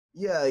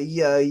Yeah,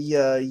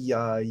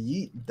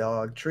 yeet,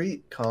 dog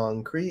treat,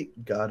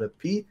 concrete, gotta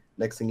pee.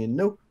 Next thing you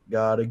know,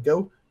 gotta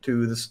go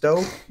to the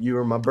stove. You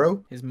are my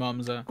bro. His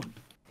mom's a...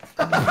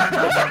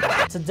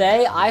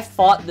 Today, I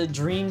fought the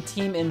Dream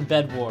Team in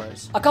Bed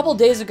Wars. A couple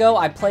days ago,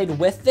 I played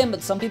with them,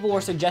 but some people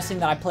were suggesting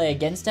that I play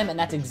against them, and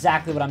that's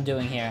exactly what I'm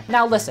doing here.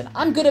 Now listen,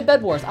 I'm good at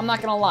Bed Wars, I'm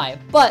not gonna lie,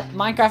 but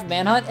Minecraft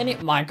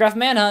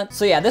Manhunt.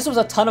 So yeah, this was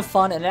a ton of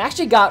fun, and it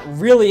actually got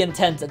really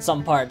intense at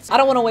some parts. I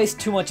don't wanna waste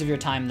too much of your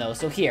time though,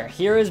 so here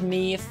is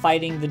me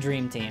fighting the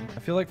Dream Team. I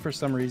feel like for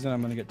some reason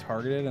I'm gonna get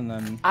targeted and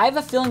then... I have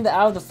a feeling that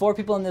out of the 4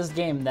 people in this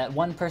game, that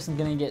one person's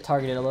gonna get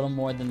targeted a little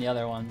more than the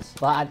other ones.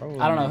 But I don't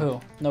know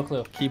who, no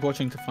clue. Keep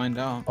watching to find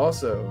out.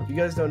 Also, if you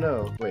guys don't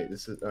know, wait,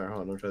 this is, alright,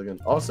 hold on, try again.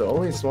 Also,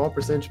 only a small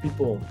percentage of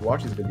people who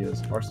watch these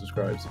videos are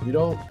subscribed. If you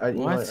don't, you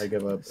know what? I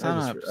give up.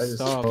 Stop.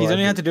 He's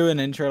only had to do an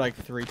intro like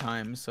 3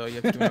 times, so you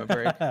have to give him a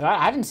break.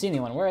 I haven't seen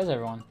anyone. Where is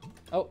everyone?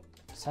 Oh,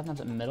 Sapnap's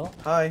in the middle.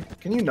 Hi,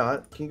 can you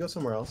not? Can you go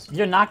somewhere else?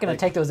 You're not gonna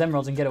take those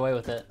emeralds and get away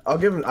with it. I'll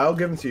give them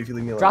to you if you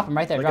leave me alone. Drop them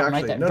right there. Like, Drop them right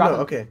actually, there. No, Drop them.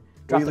 okay.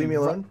 Will Drop you leave me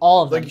alone?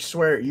 All of them. Like you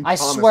swear, I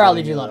swear I'll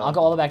leave you alone. I'll go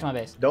all the way back to my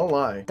base. Don't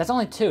lie. That's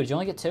only 2. Did you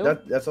only get 2?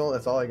 That's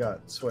all I got.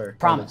 Swear.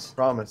 Promise.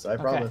 Promise. I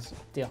promise.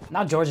 Deal.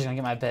 Now George is gonna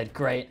get my bed.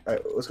 Great.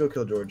 Alright, let's go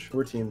kill George.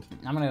 We're teamed.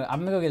 I'm gonna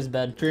go get his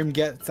bed. Dream,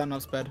 get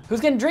Sapnap's bed.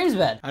 Who's getting Dream's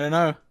bed? I don't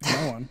know.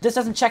 No one. This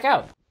doesn't check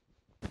out.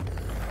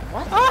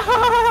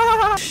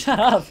 What? Shut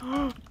up.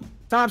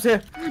 Sapnap's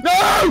here.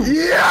 No!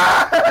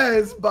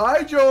 Yes!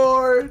 Bye,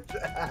 George!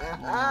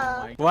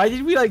 Why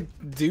did we like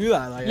do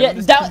that? Like, Yeah,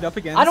 just teamed up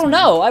against I don't me.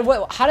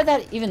 know. How did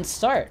that even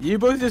start? You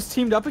both just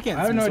teamed up against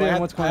I have me, no so idea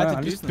what's going on.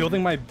 I'm just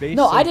building my base.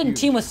 No, so I didn't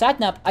huge. team with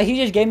Sapnap. He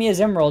just gave me his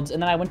emeralds, and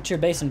then I went to your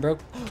base and broke.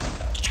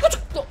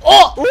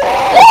 Oh!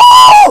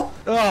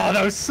 Oh,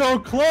 that was so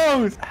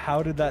close!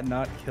 How did that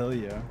not kill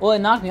you? Well, it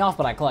knocked me off,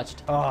 but I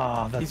clutched.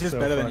 Oh, that's He's just so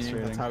better than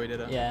frustrating. you. That's how we did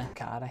it. Yeah.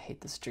 God, I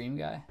hate the stream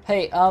guy.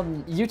 Hey,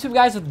 YouTube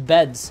guys with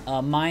beds,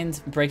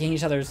 mind breaking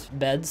each other's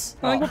beds?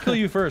 I think we'll kill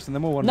you first, and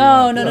then we'll win.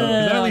 No. Then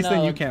at least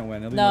then you can't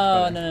win. It'll be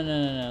much better.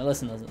 No.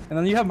 Listen. And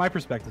then you have my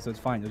perspective, so it's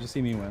fine. You'll just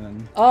see me win.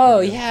 And Oh,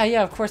 yeah,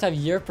 of course I have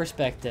your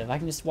perspective. I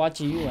can just watch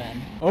you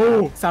win.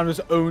 Oh,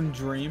 Sapnap's own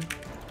Dream.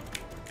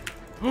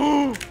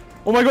 Oh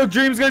my God,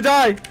 Dream's gonna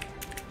die.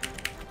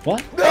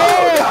 What? No!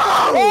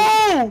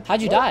 Oh!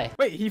 How'd you die?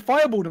 Wait, he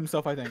fireballed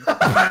himself, I think.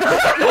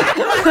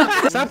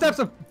 Sapnap's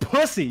a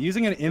pussy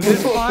using an invis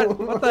spot.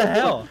 What the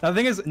hell? Now, the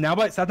thing is, now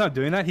by Sapnap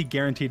doing that, he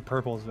guaranteed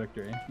Purple's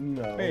victory.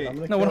 No. Wait, I'm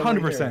gonna No, kill him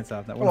 100% right here.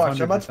 Sapnap. 100%. Watch,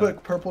 I'm about to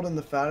put Purple in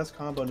the fattest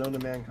combo known to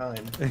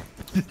mankind.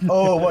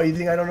 Oh, what? You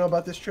think I don't know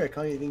about this trick,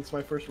 huh? You think it's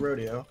my first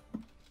rodeo?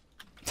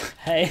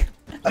 Hey.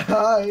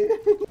 Hi.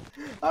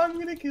 I'm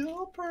gonna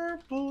kill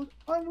Purple.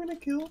 I'm gonna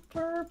kill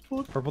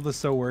Purple. Purple is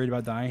so worried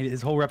about dying.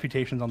 His whole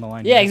reputation's on the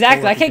line. Yeah, His whole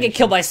exactly. I can't get reputation.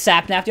 killed by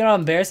Sapnap. Do you know how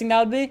embarrassing that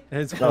would be?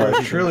 His whole No,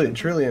 reputation.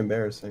 truly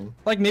embarrassing.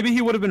 Like, maybe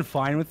he would have been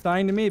fine with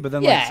dying to me, but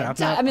then, Yeah, like,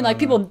 Sapnap... I mean, like,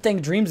 don't know. people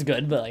think Dream's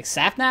good, but, like,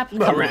 Sapnap?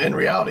 But Come on. in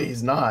reality,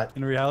 he's not.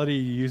 In reality,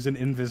 you use an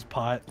invis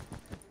pot.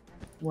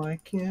 Why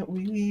can't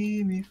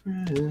we be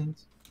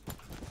friends?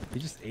 He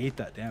just ate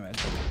that damage.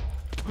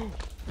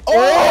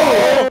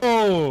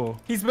 Oh!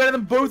 He's better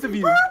than both of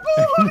you.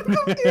 Purple,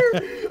 come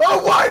here!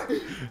 Oh, what?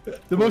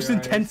 The most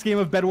intense game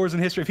of Bed Wars in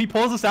history. If he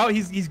pulls us out,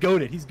 he's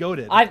goated. He's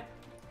goated.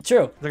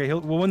 True. It's okay,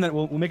 we'll win that.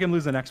 We'll make him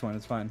lose the next one.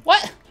 It's fine.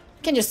 What?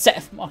 You can just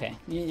set. Okay,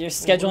 you're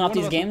scheduling out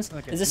these games.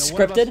 Okay, Is this no,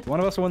 scripted?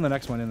 One of us will win the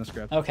next one in the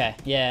script. Okay,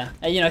 yeah.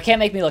 You know, it can't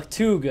make me look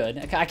too good.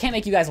 I can't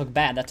make you guys look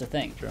bad. That's the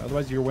thing. Sure,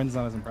 otherwise, your win's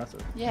not as impressive.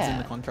 It's in Yeah.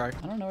 the contract.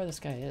 I don't know where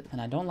this guy is,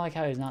 and I don't like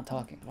how he's not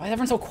talking. Why is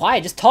everyone so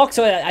quiet? Just talk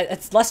so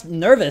it's less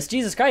nervous.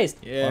 Jesus Christ.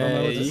 Yeah, don't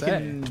know what to you say.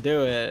 can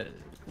do it.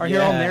 All right,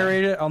 here, I'll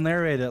narrate it. I'll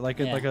narrate it like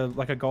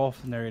a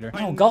golf narrator.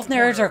 No, golf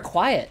narrators are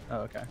quiet. Oh,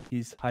 okay.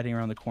 He's hiding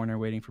around the corner,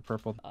 waiting for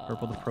Purple.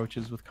 Purple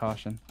approaches with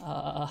caution. He's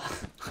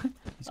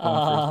going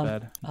for his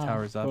bed. He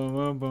towers up.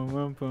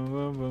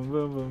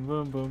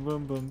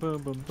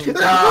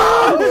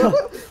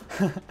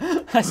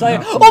 I saw you.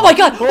 Oh my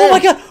god! Oh my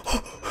god!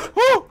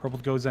 Purple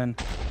goes in.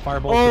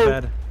 Fireballs the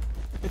bed.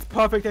 It's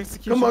perfect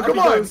execution. Come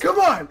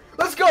on!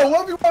 Let's go!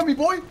 1v1 me,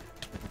 boy!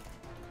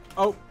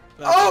 Oh,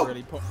 that's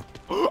really poor.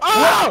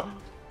 Ah!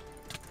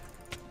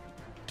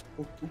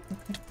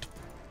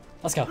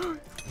 Let's go.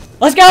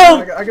 Let's go!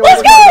 I go,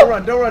 Let's go! Don't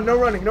run, no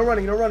running.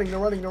 Alright, no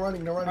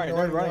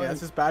running.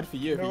 That's just bad for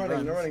you if he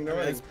runs. No running.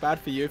 It's bad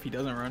for you if he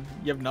doesn't run.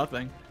 You have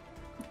nothing.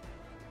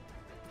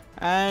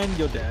 And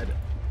you're dead.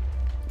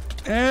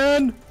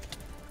 And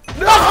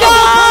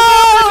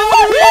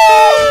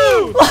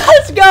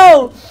Let's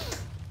go!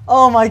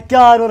 Oh my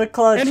god, what a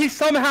clutch. he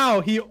somehow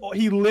he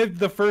lived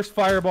the first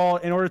fireball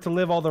in order to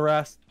live all the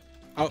rest.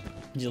 Oh,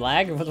 Did you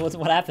lag? Or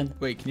what happened?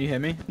 wait, can you hear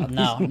me? Oh,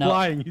 no, He's no.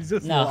 lying. He's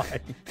just No. lying.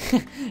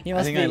 you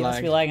must think I be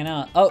lagged. lagging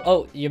out.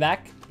 Oh, you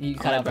back? You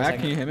cut Am I out for a back?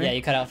 second. Can you hear me? Yeah,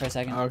 you cut out for a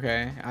second.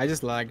 Okay, I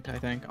just lagged, I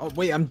think. Oh,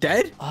 wait, I'm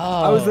dead? Oh.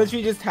 I was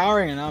literally just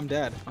towering and now I'm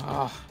dead.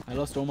 Oh, I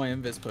lost all my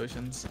invis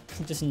potions.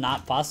 Just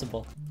not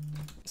possible.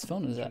 His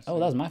phone is that? Oh,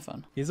 that was my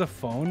phone. He has a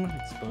phone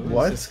exposed.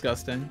 What?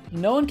 Disgusting.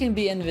 No one can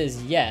be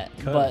invis yet,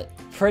 but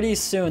pretty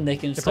soon they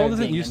can If start Purple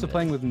isn't being used to invis.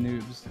 playing with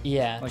noobs.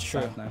 Yeah, Like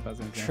true. Sapnap as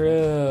an example.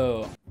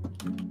 True.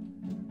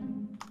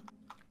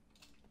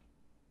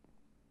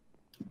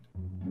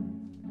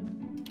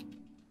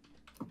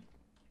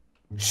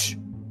 Shh.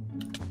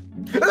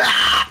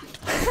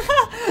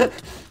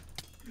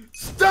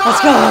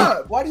 Let's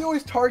go. Why do you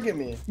always target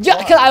me? Yeah,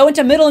 Why? because I went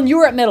to middle and you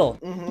were at middle.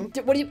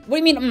 Mhm. What do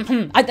you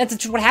mean? That's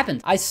just what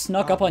happened. I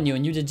snuck up on you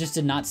and you just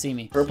did not see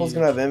me. Purple's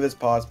gonna have invis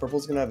pods.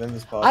 Purple's gonna have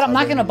invis pods. I'm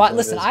not gonna buy. invis.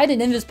 Listen, I had an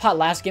invis pot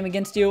last game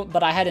against you,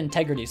 but I had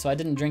integrity, so I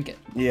didn't drink it.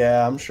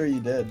 Yeah, I'm sure you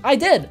did. I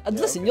did.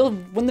 Listen, you'll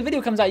when the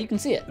video comes out, you can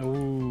see it.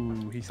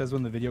 Ooh, he says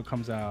when the video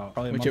comes out.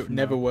 Probably a Which month it from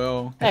never now.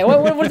 will. Hey,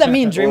 what does that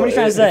mean, Dream? What are you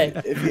trying to say?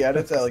 If he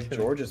edits at like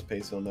George's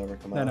pace, he'll never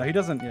come out. No, he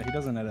doesn't. Yeah, he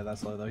doesn't edit that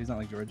slow though. He's not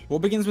like George.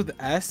 What begins with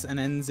S and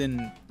ends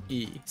in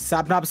E?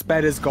 Sapnap's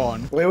bed is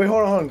gone. Wait,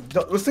 hold on.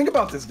 Let's think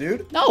about this,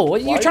 dude. No,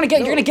 you're Why? trying to get.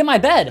 No. You're gonna get my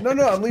bed. No,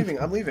 I'm leaving.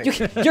 I'm leaving.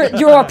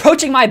 You're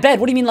approaching my bed.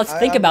 What do you mean? Let's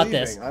think I'm about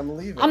leaving. this. I'm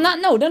leaving. I'm not.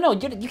 No.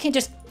 You can't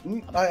just.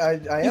 I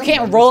You am.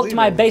 can't I'm roll just up to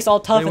my leaving. base all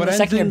tough Wait, and what the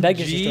second your ends bed in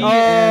gets G destroyed.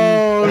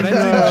 and what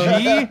ends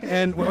in G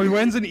and what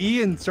ends in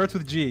E and starts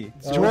with G.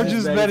 George's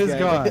his bed is bed's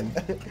gone.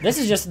 This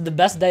is just the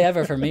best day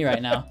ever for me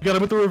right now. Got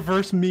him with the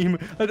reverse meme.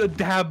 A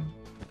dab.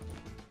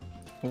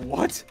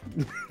 What?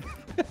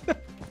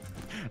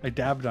 I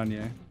dabbed on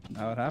you.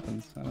 How it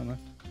happens. I don't know.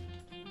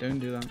 Don't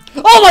do that.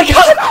 Oh my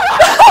god!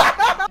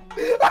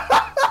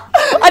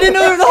 I didn't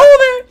know there was a hole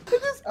there. I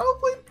just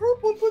outplayed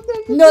Purple. Put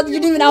that. No, you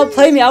didn't even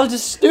outplay me. I was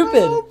just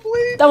stupid.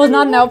 That was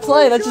not an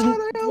outplay. That's just. I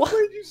What?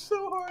 outplayed you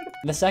so hard.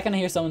 The second I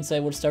hear someone say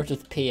what starts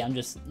with P, I'm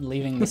just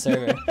leaving the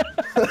server.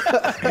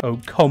 Oh,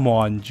 come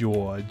on,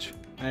 George.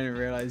 I didn't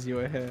realize you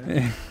were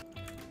here.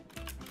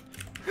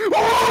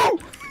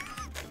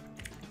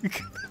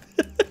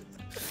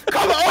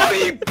 Come on,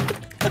 you.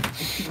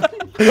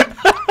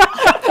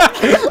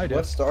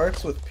 What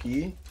starts with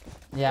P?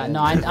 Yeah,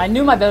 no, I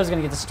knew my bed was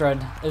gonna get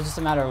destroyed. It was just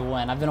a matter of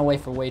when. I've been away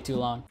for way too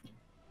long.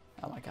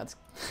 Oh my god.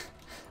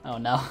 Oh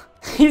no.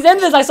 He's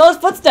invis. I saw his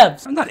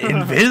footsteps. I'm not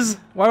invis.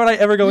 Why would I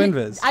ever go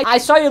invis? I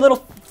saw your little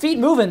feet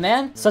moving,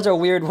 man. Such a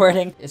weird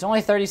wording. It's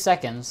only 30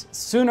 seconds.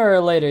 Sooner or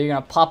later, you're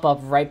gonna pop up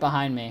right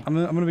behind me. I'm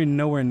gonna be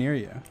nowhere near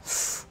you.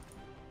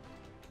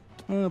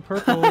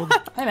 Purple.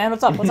 Hey man,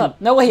 what's up? What's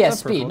up? No way he has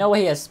What's up, speed. Purple? No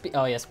way he has speed.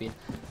 Oh, he has speed.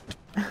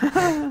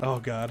 Oh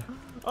god.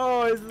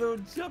 Oh, his little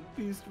jump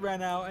boost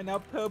ran out, and now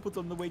Purple's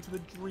on the way to the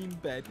dream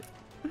bed.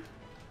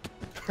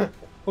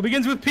 What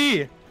begins with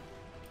P?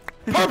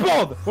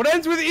 Purple! What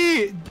ends with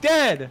E?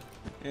 Dead!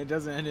 It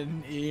doesn't end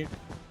in E.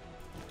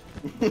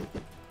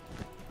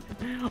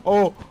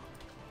 Oh!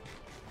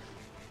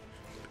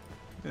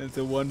 It's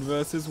a 1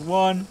 versus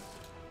 1.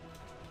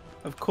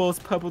 Of course,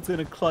 Purple's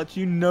gonna clutch.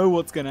 You know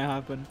what's gonna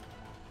happen.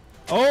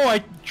 Oh,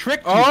 I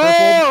tricked you,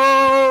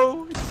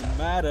 Oh! Doesn't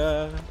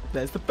matter.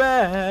 There's the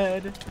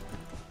bed.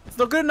 It's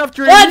not good enough,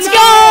 Dream. Let's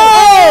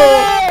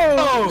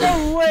go!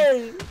 No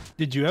way!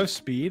 Did you have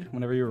speed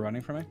whenever you were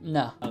running from me?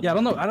 No. Yeah, I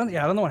don't know. I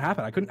don't know what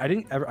happened. I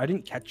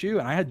didn't catch you,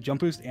 and I had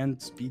jump boost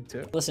and speed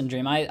too. Listen,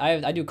 Dream,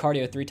 I do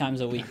cardio 3 times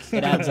a week.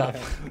 It adds up.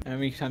 How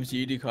many times do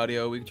you do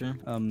cardio a week,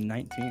 Dream?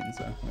 19.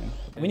 So. I mean,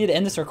 We need to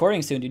end this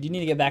recording soon, dude. You need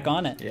to get back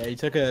on it. Yeah, he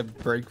took a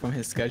break from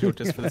his schedule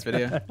just for this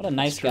video. What a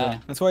nice guy.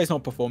 That's why he's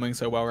not performing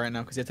so well right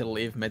now, because he had to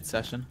leave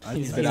mid-session.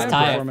 He's I'm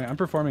tired. I'm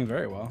performing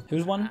very well.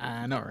 Who's won?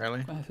 Not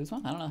really. Who's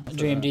won? I don't know.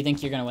 Dream, do you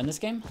think you're gonna win this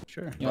game?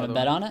 Sure. You want to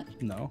bet on it?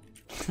 No.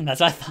 That's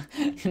what I thought.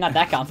 You're not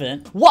that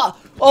confident. What?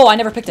 Oh, I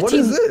never picked a What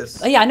team. is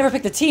this? Oh, yeah, I never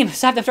picked a team.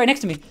 Sapnap's right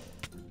next to me.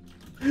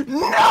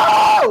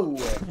 No!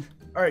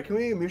 All right, can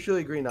we mutually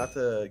agree not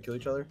to kill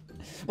each other?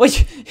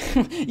 Wait,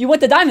 you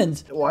went to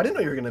diamonds. Well, I didn't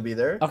know you were gonna be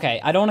there.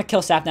 Okay, I don't want to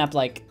kill Sapnap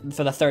like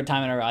for the 3rd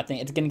time in a row. I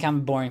think it's getting kind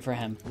of boring for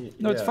him.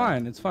 No, it's Yeah.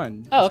 fine. It's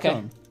fine. Oh, Just kill okay.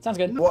 him. Sounds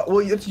good.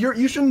 Well,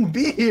 you shouldn't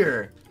be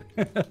here.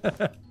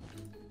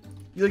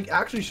 You like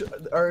actually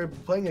are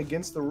playing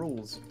against the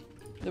rules.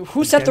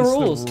 Who set the Against the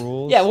rules?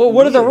 rules? Yeah, well,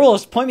 what are the Me.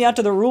 rules? Point me out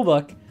to the rule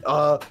book.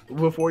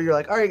 Before you're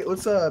like, all right,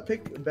 let's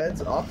pick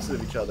beds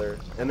opposite of each other,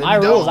 and then My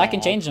you rules, don't. I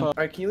can change them. All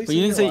right, can you leave But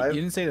you didn't say alive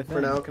the for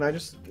thing. now? Can I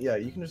just? Yeah,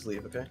 you can just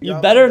leave, okay? You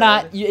Yeah, better I'm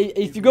not. dead.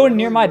 If you go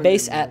near my Literally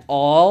base wouldn't. at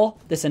all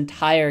this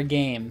entire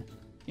game,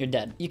 you're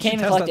dead. You can't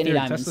even Test collect that any theory.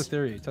 diamonds. Test this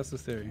theory. Test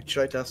this theory.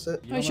 Should I test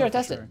it? You Oh, don't sure, know for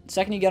test it.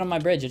 Second you get on my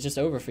bridge, it's just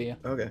over for you.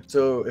 Okay.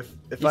 So if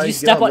If I you get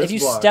step on on, this if you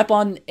block, step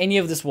on any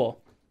of this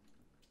wall,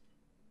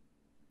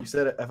 you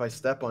said if I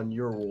step on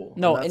your wall.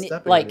 no, I'm not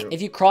stepping on like your-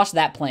 if you cross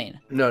that plane.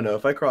 No,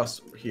 if I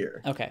cross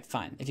here, Okay,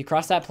 fine. If you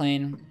cross that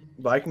plane,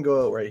 but I can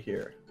go right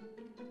here.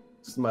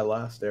 This is my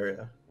last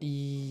area.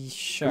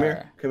 sure. Come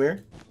here. Come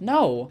here.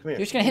 No, Come here, you're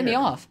just gonna come hit me here.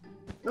 off.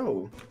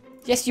 No.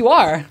 Yes, you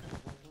are.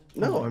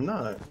 No, I'm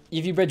not.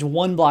 If you bridge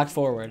 1 block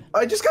forward.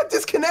 I just got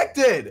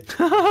disconnected.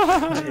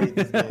 I hate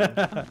this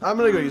game. I'm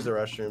gonna go use the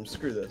restroom.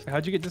 Screw this.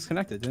 How'd you get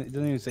disconnected? Didn't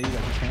even say you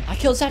got disconnected. I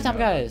killed Sapnap,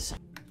 guys.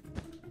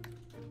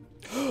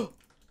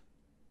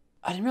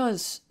 I didn't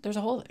realize there's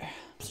a hole there.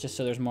 just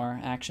so there's more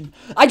action.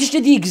 I just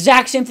did the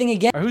exact same thing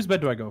again. Whose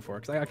bed do I go for?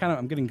 Because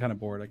I'm getting kind of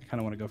bored. I kind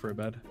of want to go for a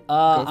bed.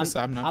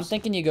 I'm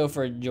thinking you go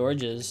for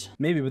George's.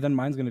 Maybe, but then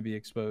mine's gonna be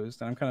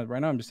exposed. And I'm kind of right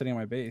now. I'm just sitting in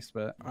my base,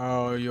 but.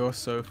 Oh, you're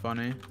so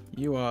funny.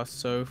 You are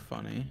so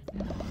funny.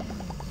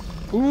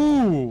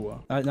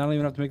 Ooh! I don't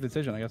even have to make the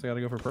decision. I guess I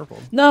gotta go for purple.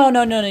 No,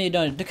 you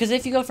don't. Because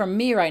if you go for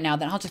me right now,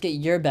 then I'll just get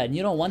your bed. And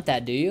you don't want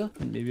that, do you?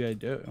 Maybe I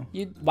do.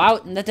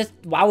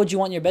 Why would you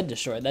want your bed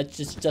destroyed? That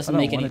just doesn't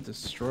make any.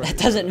 That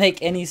doesn't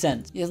make any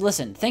sense.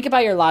 Listen, think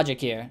about your logic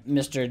here,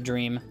 Mr.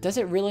 Dream. Does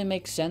it really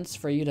make sense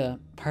for you to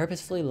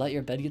purposefully let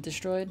your bed get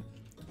destroyed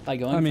by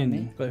going for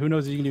me? But who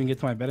knows if you can even get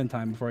to my bed in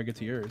time before I get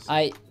to yours?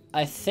 I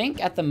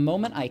think at the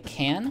moment I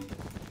can.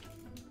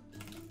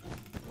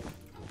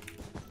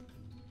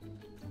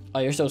 Oh,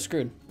 you're so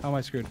screwed. How am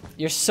I screwed?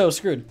 You're so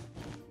screwed.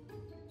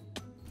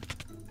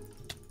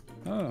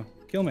 Oh,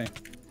 kill me.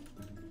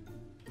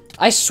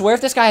 I swear if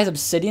this guy has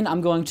obsidian,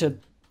 I'm going to...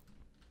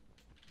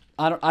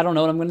 I don't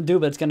know what I'm going to do,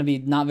 but it's going to be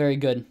not very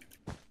good.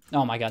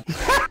 Oh my god.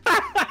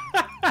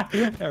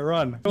 Yeah,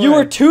 run. You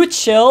were too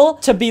chill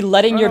to be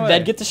letting your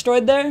bed get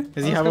destroyed there?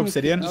 Does he have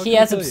obsidian? He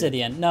has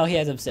obsidian. No, he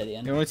has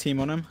obsidian. You want to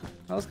team on him?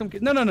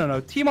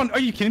 No. Team on... Are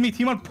you kidding me?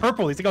 Team on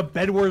purple. He's like a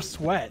Bedwars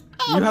sweat.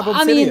 You have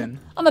obsidian. I mean,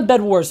 I'm a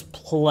Bedwars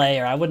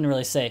player. I wouldn't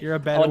really say. You're a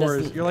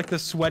Bedwars. You're like the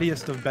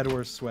sweatiest of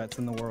Bedwars sweats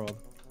in the world.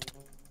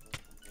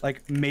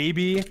 Like,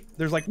 maybe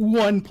there's like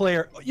one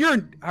player.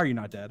 How are you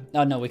not dead?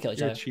 Oh, no, we kill each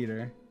other. You're a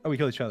cheater. Oh, we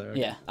kill each other.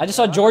 Okay. Yeah. I just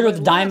saw George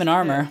with diamond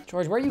armor.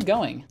 George, where are you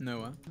going?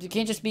 Nowhere. You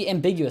can't just be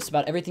ambiguous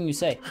about everything you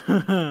say.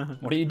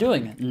 What are you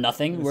doing?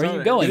 Nothing. Where are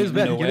you going? Get his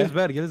bed. Nowhere. Get his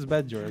bed. Get his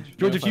bed, George.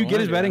 George, if you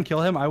get his bed and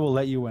kill him, I will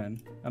let you win.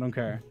 I don't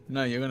care.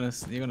 No, you're gonna.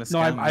 No,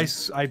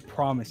 I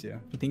promise you.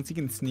 He thinks he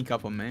can sneak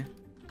up on me.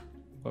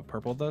 What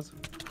purple does?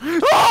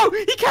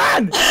 Oh, he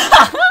can!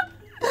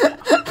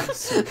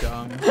 So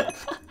dumb.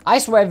 I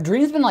swear, if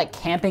Dream's been like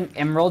camping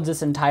emeralds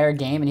this entire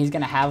game, and he's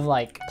gonna have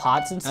like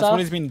pots and stuff. That's what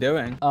he's been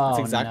doing. Oh, that's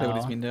exactly what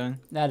no. he's been doing.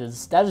 That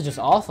is just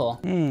awful.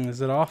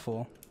 Is it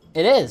awful?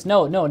 It is.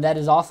 No, that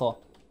is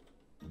awful.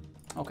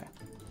 Okay.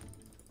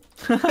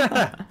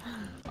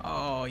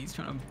 Oh, he's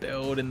trying to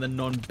build in the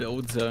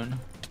non-build zone.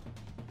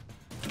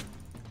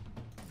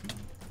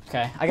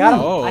 Okay, I got him.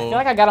 I feel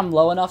like I got him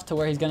low enough to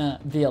where he's gonna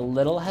be a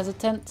little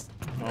hesitant.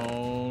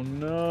 Oh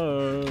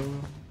no.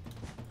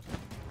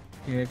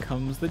 Here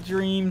comes the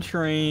dream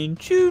train.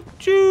 Choo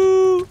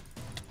choo.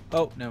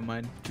 Oh, never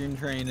mind. Dream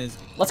train is.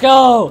 Let's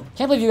go!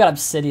 Can't believe you got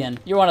obsidian.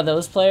 You're one of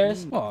those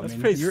players. Well, That's I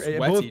mean, pretty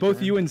sweaty,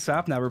 both you and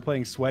Sapnap were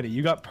playing sweaty.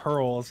 You got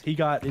pearls. He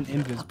got an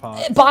invis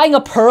pot. Buying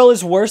a pearl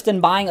is worse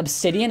than buying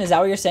obsidian. Is that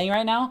what you're saying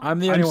right now? I'm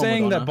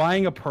saying that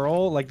buying a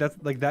pearl, like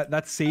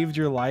that saved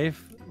your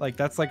life. Like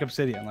that's like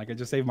obsidian. Like it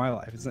just saved my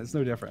life. It's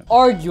no different.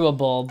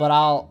 Arguable, but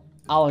I'll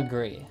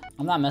agree.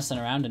 I'm not messing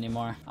around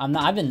anymore. I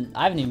haven't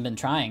even been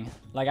trying.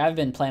 Like I've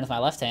been playing with my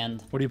left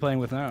hand. What are you playing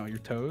with now? Your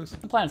toes?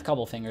 I'm playing with a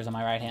couple fingers on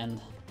my right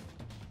hand.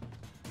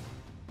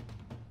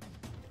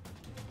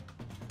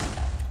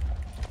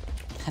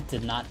 That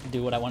did not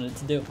do what I wanted it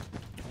to do.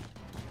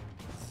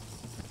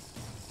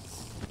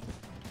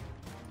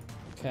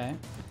 Okay.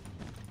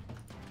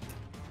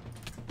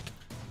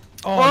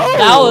 Oh,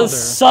 that was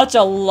such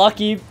a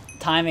lucky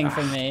timing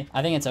for me.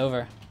 I think it's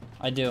over.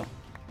 I do.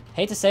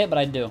 Hate to say it, but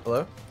I do.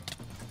 Hello?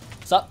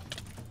 What's up?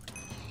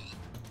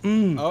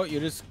 Oh,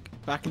 you're just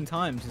back in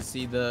time to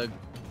see the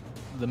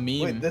meme.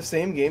 Wait, the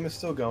same game is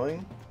still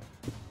going?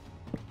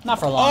 Not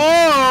for long.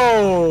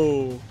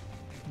 Oh!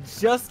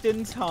 Just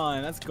in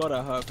time. That's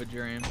gotta hurt for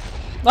Dream.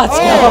 Let's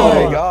Oh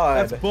go. my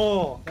god. That's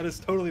bull. That is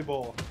totally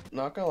bull.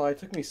 Not gonna lie, it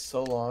took me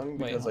so long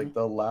because Wait, like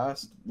the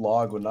last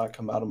log would not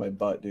come out of my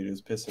butt, dude. It was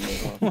pissing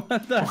me off.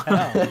 What the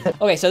hell?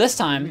 Okay, so this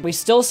time we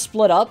still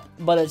split up,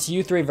 but it's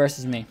you three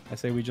versus me. I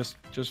say we just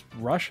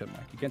rush him.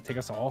 Like he can't take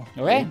us all.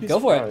 Okay, You'd be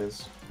go for it.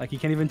 surprised. Like he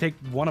can't even take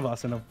one of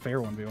us in a fair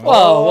 1v1.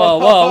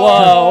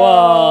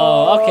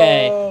 Whoa.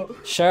 Okay,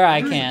 sure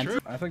I can.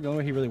 I think the only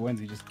way he really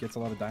wins, he just gets a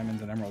lot of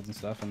diamonds and emeralds and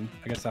stuff. And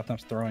I guess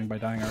Sapnap's throwing by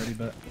dying already,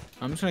 but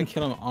I'm just gonna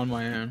kill him on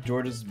my own.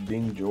 George is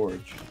being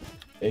George,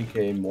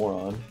 aka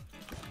moron.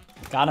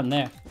 Got him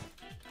there.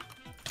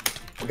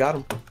 I got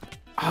him.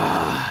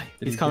 Ah,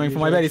 he's coming for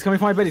my bed. He's coming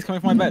for my bed. He's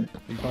coming for my bed.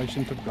 you probably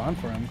shouldn't have gone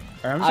for him.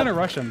 Alright, I'm just gonna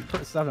rush him.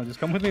 Sapnap, just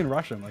come with me and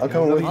rush him. Like, I'll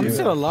come with I'm you.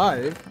 still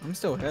alive. I'm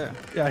still here.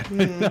 Yeah, I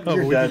know.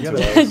 You're dead to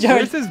Where's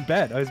us. his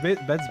bed? Oh, his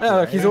bed's Yeah,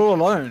 look, he's all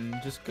alone.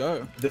 Just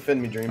go.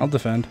 Defend me, Dream. I'll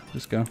defend.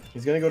 Just go.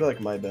 He's gonna go to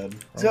like my bed.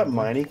 He's got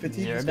mining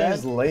fatigue. Your This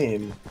guy's bed?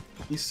 lame.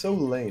 He's so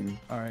lame.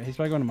 Alright, he's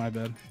probably going to my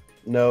bed.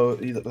 No,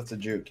 that's a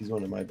juke. He's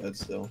going to my bed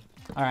still.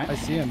 All right. I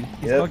see him.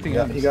 He's Yep, collecting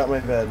yeah, items. he got my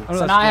bed. Oh, no, So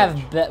that's now I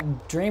George.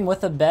 have Dream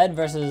with a bed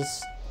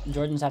versus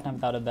Jordan Sapnap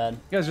without a bed.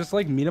 You guys just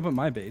like meet up at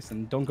my base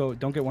and don't get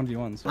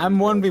 1v1s. I'm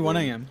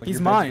 1v1ing him. Like, He's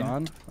your bed's mine.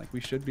 gone. Like we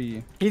should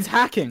be. He's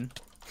hacking.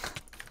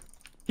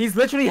 He's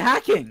literally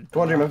hacking.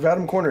 Come on, Dream. I've got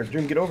him cornered.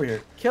 Dream, get over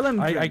here. Kill him.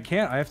 I Dream.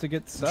 can't. I have to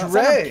get stuff.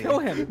 Dre! Kill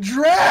him.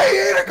 Dre!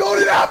 You ate a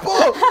golden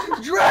apple!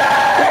 Dre!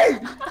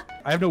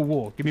 I have no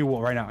wool. Give me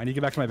wool right now. I need to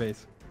get back to my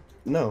base.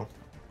 No.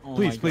 Oh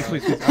Please, my please, God.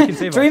 please, please. I can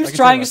save us. I Dream's can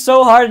trying save us.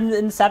 so hard,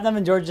 and Sapnap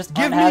and George just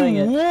Give aren't having me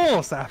it. wool,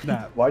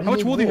 Sapnap. Why do you How much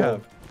need wool do you wool?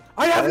 have?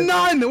 I have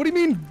none. What do you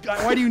mean?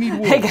 Why do you need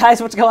wool? Hey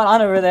guys, what's going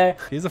on over there?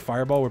 Here's a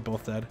fireball. We're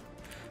both dead.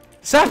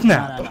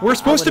 Sapnap, No, we're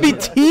supposed to be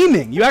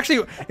teaming. You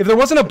actually, if there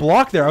wasn't a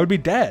block there, I would be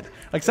dead.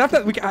 Like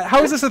Sapnap,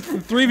 how is this a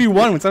 3v1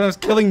 when Sapnap's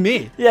killing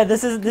me? Yeah,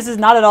 this is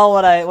not at all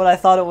what I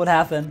thought it would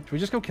happen. Should we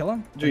just go kill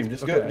him? Dream,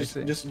 just Okay, go, I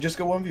see. just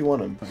go 1v1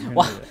 him.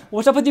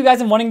 What's up with you guys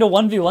and wanting to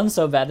 1v1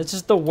 so bad? It's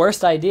just the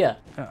worst idea.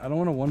 I don't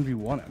want to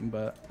 1v1 him,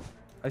 but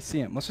I see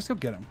him. Let's just go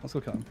get him. Let's go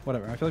kill him.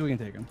 Whatever. I feel like we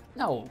can take him.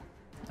 No,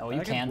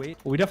 you can't. Well,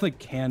 we definitely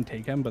can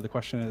take him, but the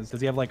question is,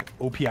 does he have like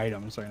OP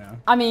items right now?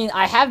 I mean,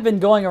 I have been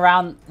going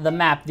around the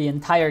map the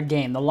entire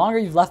game. The longer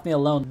you've left me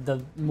alone,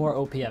 the more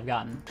OP I've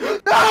gotten.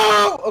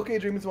 No! Okay,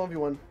 Dream, it's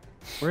 1v1.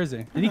 Where is he?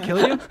 Did he kill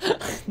you?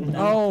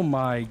 Oh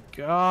my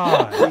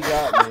god. He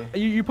got me.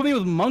 You put me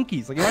with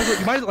monkeys. Like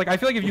you might like I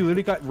feel like if you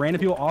literally got random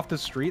people off the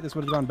street, this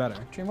would have gone better.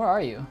 Dream, where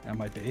are you? At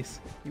my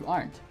base. You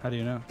aren't. How do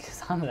you know?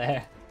 Because I'm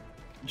there.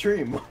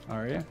 Dream. Oh,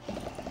 are you?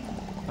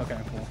 Okay,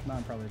 well, now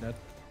I'm probably dead.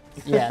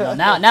 Yeah,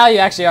 no, now you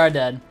actually are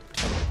dead.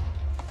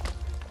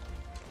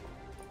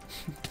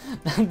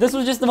 This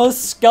was just the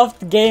most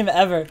scuffed game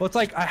ever. Well, it's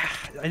like I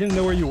didn't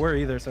know where you were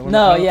either, so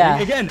No, yeah.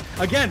 Again,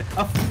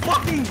 a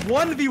fucking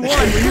 1v1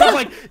 where you have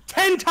like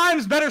 10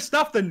 times better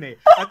stuff than me.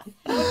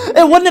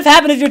 It wouldn't have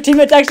happened if your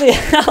teammates actually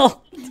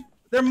helped.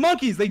 They're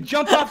monkeys. They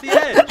jumped off the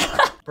edge.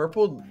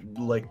 Purple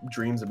like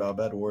dreams about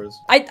Bed Wars.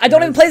 I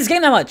don't even play this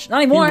game that much. Not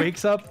anymore.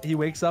 He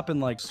wakes up and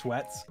like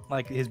sweats,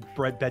 like his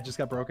bed just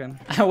got broken.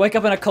 I wake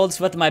up in a cold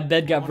sweat that my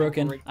bed got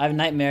broken. I have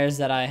nightmares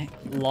that I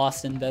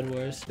lost in Bed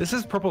Wars. This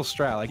is Purple's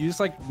strat. Like you just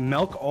like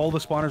milk all the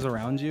spawners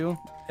around you,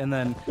 and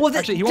then Well,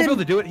 actually he won't be able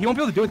to do it. He won't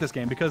be able to do it this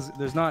game because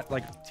there's not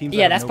like teams.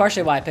 Yeah, that that's have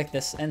partially nobody. why I picked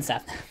this and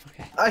Sapnap.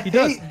 Okay. I He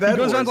does. hate He Bed goes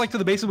Wars. around like to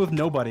the bases with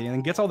nobody and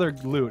then gets all their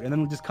loot and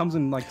then just comes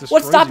and like destroys.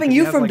 What's stopping 'cause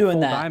you he has, from like, doing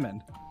full that?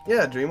 Diamond.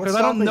 Yeah, Dream. What's Because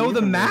I don't stopping know you the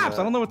from doing maps. that?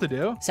 I don't know what to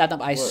do.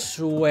 Sapnap, I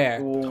swear.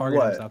 Target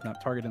What? him,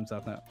 Sapnap. Target him,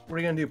 Sapnap. What are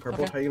you gonna do,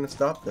 Purple? Okay. How are you gonna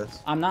stop this?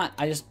 I'm not.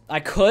 I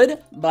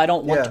could, but I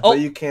don't want Yeah, to. Oh, but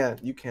you can't.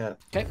 You can't.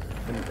 okay.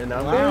 And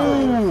now.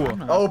 Wow.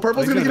 Oh,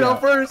 Purple's He's gonna get gonna out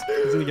first.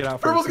 He's gonna get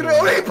out Purple's first. gonna.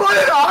 Oh, he put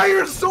an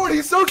iron sword.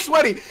 He's so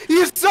sweaty. He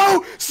is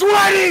so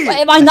sweaty.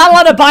 Am I not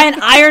allowed to buy an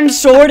iron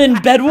sword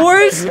in Bed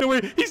Wars?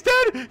 He's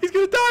dead. He's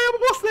gonna die. I'm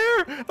almost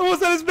there.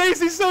 Almost at his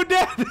base. He's so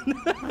dead.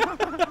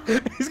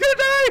 He's gonna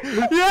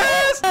die.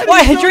 Yes.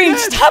 Why, He's so Dream?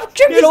 dead. Stop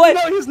drinking away.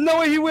 There's no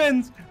way he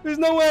wins. There's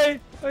no way.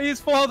 Oh, he's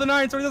full health and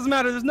iron, so it doesn't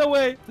matter. There's no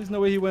way. There's no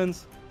way he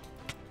wins.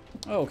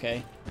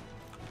 Okay.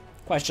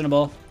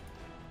 Questionable.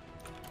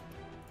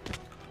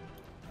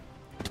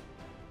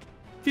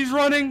 He's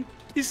running.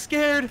 He's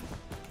scared.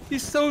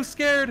 He's so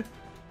scared.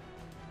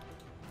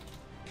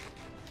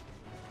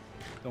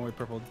 Don't worry,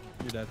 Purple.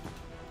 You're dead.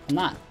 I'm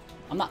not.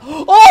 I'm not.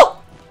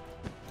 Oh!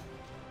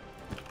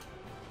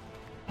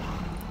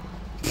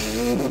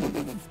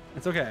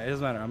 It's okay. It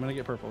doesn't matter. I'm gonna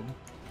get purpled.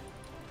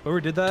 Whoever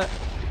did that?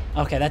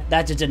 Okay,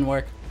 that just didn't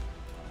work.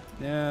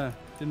 Yeah,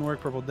 didn't work.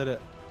 Purple did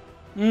it.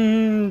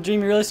 Dream,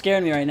 you're really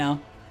scaring me right now.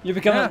 You're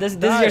becoming Yeah, this is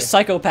die. your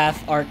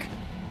psychopath arc.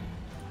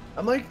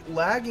 I'm like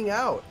lagging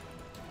out.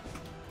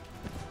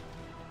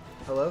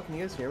 Hello, can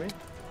you guys hear me?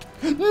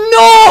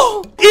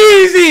 No!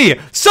 Easy!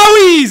 So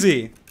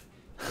easy!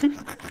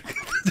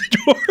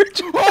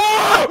 George!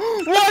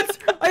 Oh! What?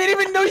 I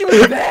didn't even know you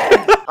were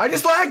there. I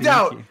just lagged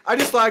out. I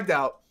just lagged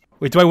out.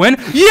 Wait, do I win?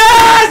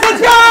 Yes!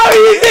 Let's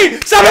go! Easy!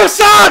 Sapnap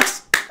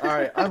sucks! All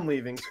right, I'm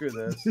leaving. Screw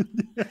this.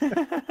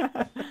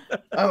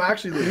 I'm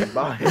actually leaving.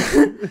 Bye.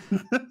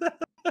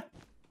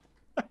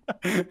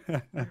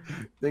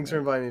 Thanks for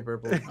inviting me,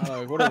 Purple.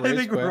 Oh, what a I rage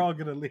think quit. we're all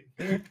gonna leave.